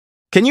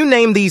Can you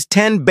name these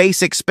 10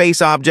 basic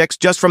space objects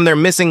just from their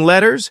missing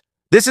letters?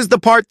 This is the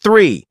part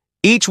 3.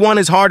 Each one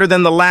is harder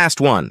than the last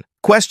one.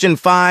 Question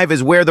 5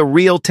 is where the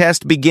real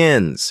test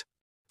begins.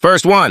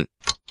 First one.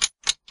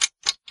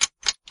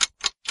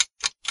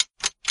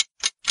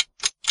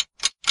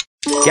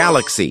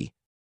 Galaxy.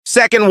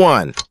 Second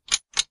one.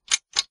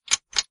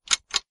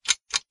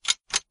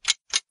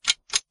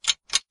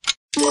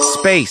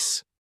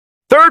 Space.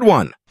 Third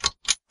one.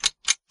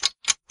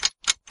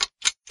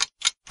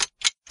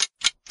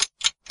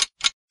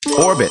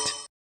 Orbit.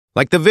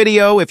 Like the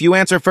video, if you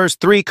answer first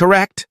 3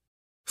 correct.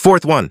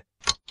 Fourth one.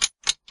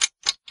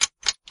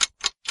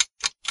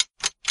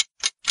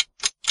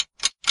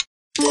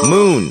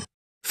 Moon.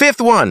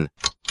 Fifth one.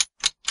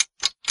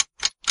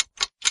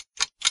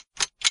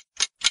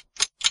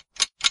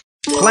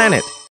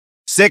 Planet.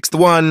 Sixth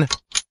one.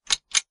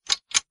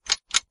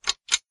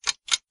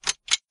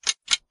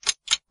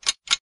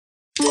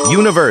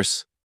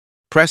 Universe.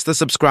 Press the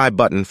subscribe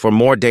button for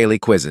more daily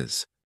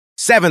quizzes.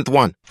 Seventh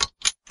one.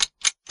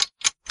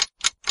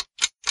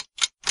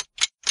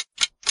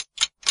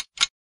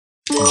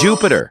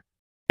 Jupiter.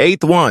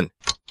 Eighth one.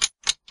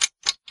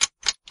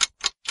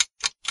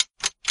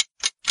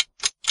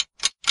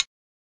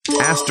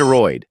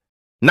 Asteroid.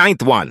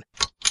 Ninth one.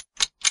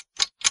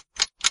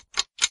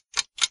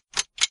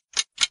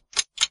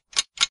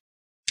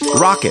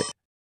 Rocket.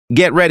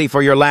 Get ready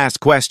for your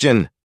last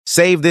question.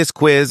 Save this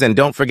quiz and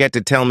don't forget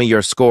to tell me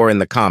your score in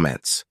the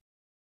comments.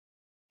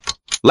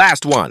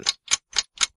 Last one.